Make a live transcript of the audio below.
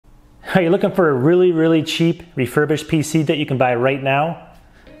Are you looking for a really cheap refurbished PC that you can buy right now?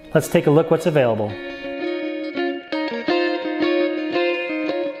 Let's take a look what's available.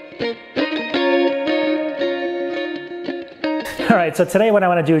 Alright, so today what I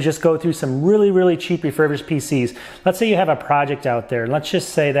want to do is just go through some really cheap refurbished PCs. Let's say you have a project out there. Let's just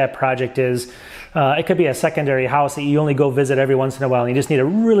say that project is, it could be a secondary house that you only go visit every once in a while and you just need a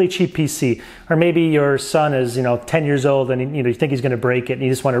really cheap PC. Or maybe your son is 10 years old and you think he's going to break it and you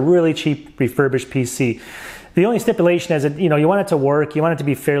just want a really cheap refurbished PC. The only stipulation is that you want it to work, you want it to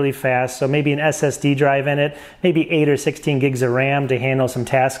be fairly fast, so maybe an SSD drive in it, maybe 8 or 16 gigs of RAM to handle some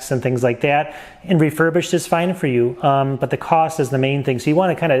tasks and things like that. And refurbished is fine for you, but the cost is the main thing. So you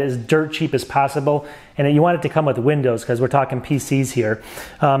want it kind of as dirt cheap as possible, and you want it to come with Windows because we're talking PCs here.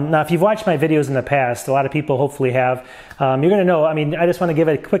 Now, if you've watched my videos in the past, a lot of people hopefully have, you're going to know, I just want to give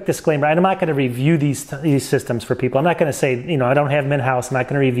a quick disclaimer. I'm not going to review these systems for people. I'm not going to say, I don't have them in-house, I'm not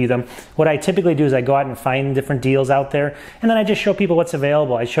going to review them. What I typically do is I go out and find different deals out there, and then I just show people what's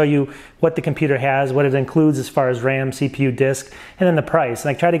available. I show you what the computer has, what it includes as far as RAM, CPU, disk, and then the price.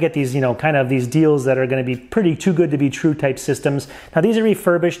 And I try to get these, kind of these deals that are going to be too good to be true type systems. Now, these are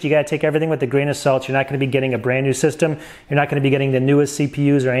refurbished. You got to take everything with a grain of salt. You're not going to be getting a brand new system. You're not going to be getting the newest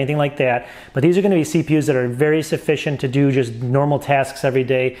CPUs or anything like that. But these are going to be CPUs that are very sufficient to do just normal tasks every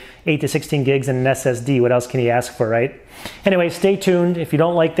day, 8 to 16 gigs and an SSD. What else can you ask for, right? Anyway, stay tuned. If you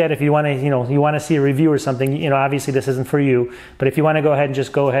don't like that, if you want to, you want to see a review or something, obviously this isn't for you. But if you want to go ahead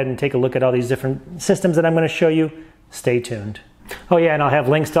and take a look at all these different systems that I'm going to show you, stay tuned. Oh yeah, and I'll have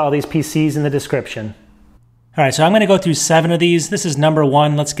links to all these PCs in the description. All right, so I'm going to go through 7 of these. This is number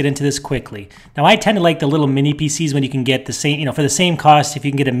 1. Let's get into this quickly. Now, I tend to like the little mini PCs when you can get the same, for the same cost. If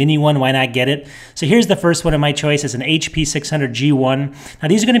you can get a mini one, why not get it? So here's the first one of my choice. It's an HP 600 G1. Now,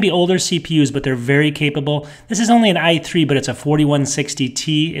 these are going to be older CPUs, but they're very capable. This is only an i3, but it's a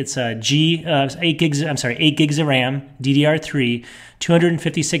 4160T. It's a 8 gigs of RAM, DDR3.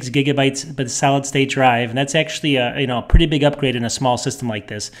 256 gigabytes, but a solid state drive, and that's actually a pretty big upgrade in a small system like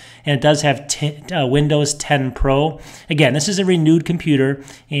this. And it does have Windows 10 Pro. Again, this is a renewed computer,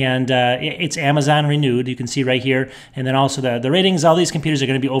 and it's Amazon renewed. You can see right here, and then also the ratings. All these computers are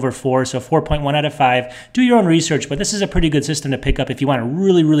going to be over 4, so 4.1 out of 5. Do your own research, but this is a pretty good system to pick up if you want a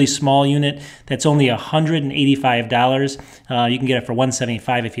really small unit that's only $185. You can get it for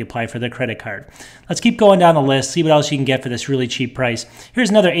 $175 if you apply for the credit card. Let's keep going down the list. See what else you can get for this really cheap price. Here's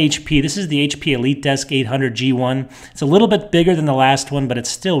another HP. This is the HP Elite Desk 800 G1. It's a little bit bigger than the last one, but it's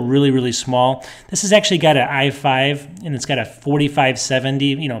still really small. This has actually got an i5, and it's got a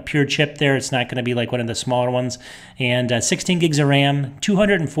 4570, pure chip there. It's not going to be like one of the smaller ones. And 16 gigs of RAM,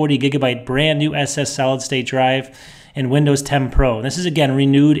 240 gigabyte brand new SS solid state drive, and Windows 10 Pro. This is again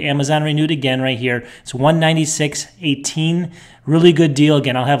renewed, Amazon renewed again right here. It's $196.18. Really good deal.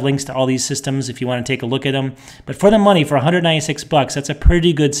 Again, I'll have links to all these systems if you want to take a look at them. But for the money, for $196, that's a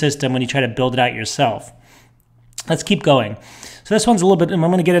pretty good system when you try to build it out yourself. Let's keep going. So this one's a little bit, and I'm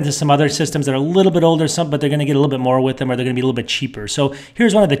going to get into some other systems that are a little bit older, but they're going to get a little bit more with them, or they're going to be a little bit cheaper. So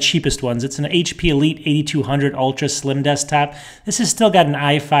here's one of the cheapest ones. It's an HP Elite 8200 Ultra Slim Desktop. This has still got an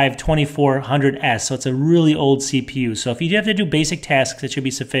i5 2400S, so it's a really old CPU. So if you have to do basic tasks, it should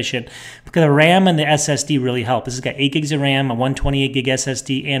be sufficient, because the RAM and the SSD really help. This has got 8 gigs of RAM, a 128 gig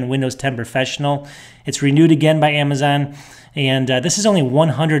SSD, and Windows 10 Professional. It's renewed again by Amazon. And this is only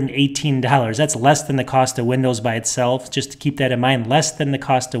 $118. That's less than the cost of Windows by itself. Just to keep that in mind, less than the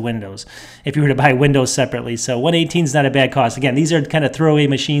cost of Windows if you were to buy Windows separately. So $118 is not a bad cost. Again, these are kind of throwaway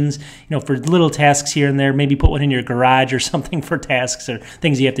machines, for little tasks here and there. Maybe put one in your garage or something for tasks or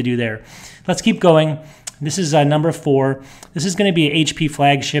things you have to do there. Let's keep going. This is number 4. This is going to be an HP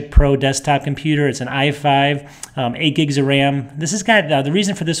Flagship Pro desktop computer. It's an i5, 8 gigs of RAM. This has got, the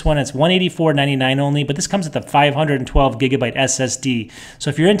reason for this one, it's $184.99 only, but this comes with a 512 gigabyte SSD.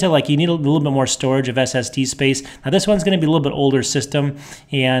 So if you're into, you need a little bit more storage of SSD space. Now this one's going to be a little bit older system,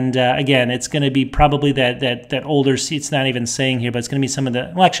 and again, it's going to be probably that older, it's not even saying here, but it's going to be some of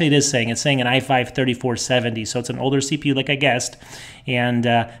the, well actually it is saying, it's saying an i5 3470, so it's an older CPU like I guessed, and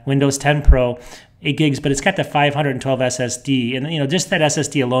Windows 10 Pro. 8 gigs, but it's got the 512 SSD, and just that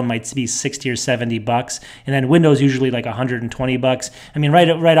SSD alone might be 60 or 70 bucks, and then Windows usually like 120 bucks. I mean,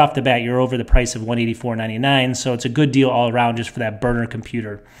 right off the bat, you're over the price of $184.99, so it's a good deal all around just for that burner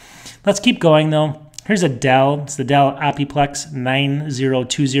computer. Let's keep going though. Here's a Dell. It's the Dell Optiplex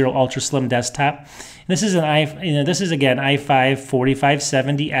 9020 Ultra Slim Desktop. And This is this is again i5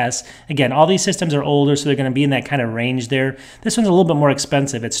 4570S. Again, all these systems are older, so they're going to be in that kind of range there. This one's a little bit more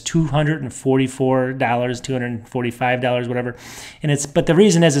expensive. It's $244, $245, whatever. And but the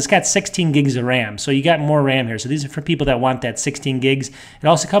reason is it's got 16 gigs of RAM, so you got more RAM here. So these are for people that want that 16 gigs. It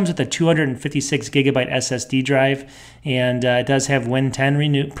also comes with a 256 gigabyte SSD drive, and it does have Win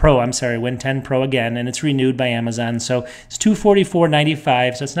 10 Pro again, and it's renewed by Amazon. So it's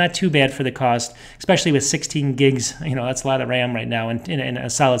 $244.95, so it's not too bad for the cost, especially with 16 gigs. That's a lot of RAM right now in a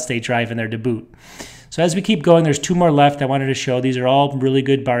solid state drive in there to boot. So as we keep going, there's two more left I wanted to show. These are all really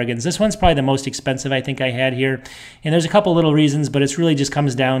good bargains. This one's probably the most expensive I think I had here. And there's a couple little reasons, but it's really just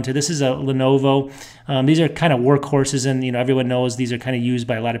comes down to, this is a Lenovo. These are kind of workhorses, and everyone knows these are kind of used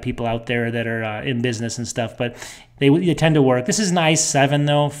by a lot of people out there that are in business and stuff, but they tend to work. This is an i7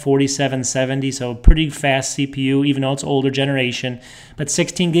 though, 4770, so pretty fast CPU, even though it's older generation, but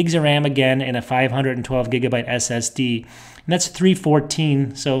 16 gigs of RAM again, and a 512 gigabyte SSD. And that's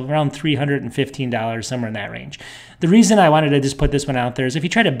 $314, so around $315, somewhere in that range. The reason I wanted to just put this one out there is if you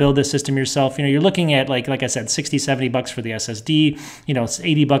try to build this system yourself, you're looking at, like I said, 60, 70 bucks for the SSD, it's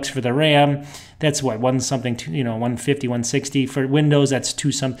 80 bucks for the RAM. That's what, 150, 160 for Windows. That's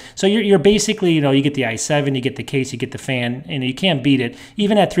two some. So you're basically, you get the i7, you get the case, you get the fan, and you can't beat it.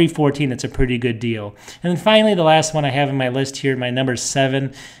 Even at $314, it's a pretty good deal. And then finally, the last one I have in my list here, my number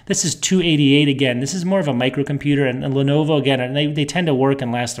 7. This is $288 again. This is more of a microcomputer, and Lenovo again, and they tend to work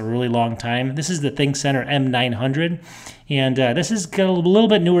and last a really long time. This is the ThinkCentre M900. And this has got a little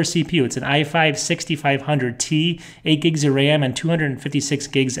bit newer CPU. It's an i5 6500T, 8 gigs of RAM, and 256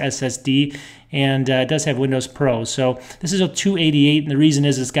 gigs SSD. And it does have Windows Pro. So this is a 288, and the reason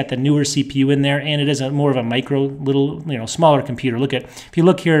is it's got the newer CPU in there, and it is more of a micro, little, smaller computer. If you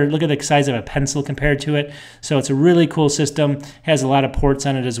look here, look at the size of a pencil compared to it. So it's a really cool system. Has a lot of ports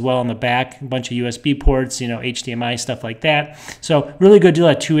on it as well on the back, a bunch of USB ports, HDMI, stuff like that. So really good deal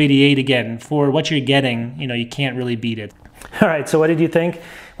at 288 again. For what you're getting, you can't really beat it. All right, so what did you think?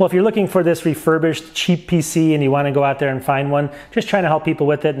 Well, if you're looking for this refurbished cheap PC and you want to go out there and find one, just trying to help people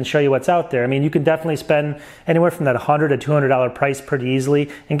with it and show you what's out there. I mean, you can definitely spend anywhere from that $100 to $200 price pretty easily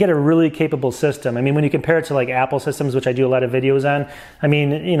and get a really capable system. I mean, when you compare it to like Apple systems, which I do a lot of videos on, I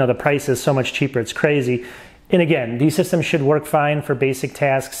mean, the price is so much cheaper, it's crazy. And again, these systems should work fine for basic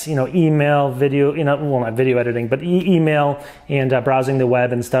tasks, email, video, well, not video editing, but email and browsing the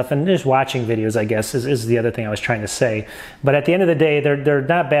web and stuff, and just watching videos, I guess, is the other thing I was trying to say. But at the end of the day, they're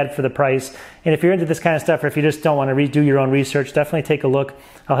not bad for the price. And if you're into this kind of stuff, or if you just don't want to do your own research, definitely take a look.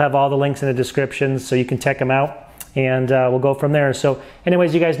 I'll have all the links in the description so you can check them out. And we'll go from there. So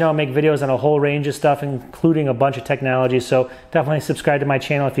anyways, you guys know I make videos on a whole range of stuff, including a bunch of technology. So definitely subscribe to my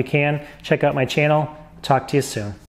channel if you can. Check out my channel. Talk to you soon.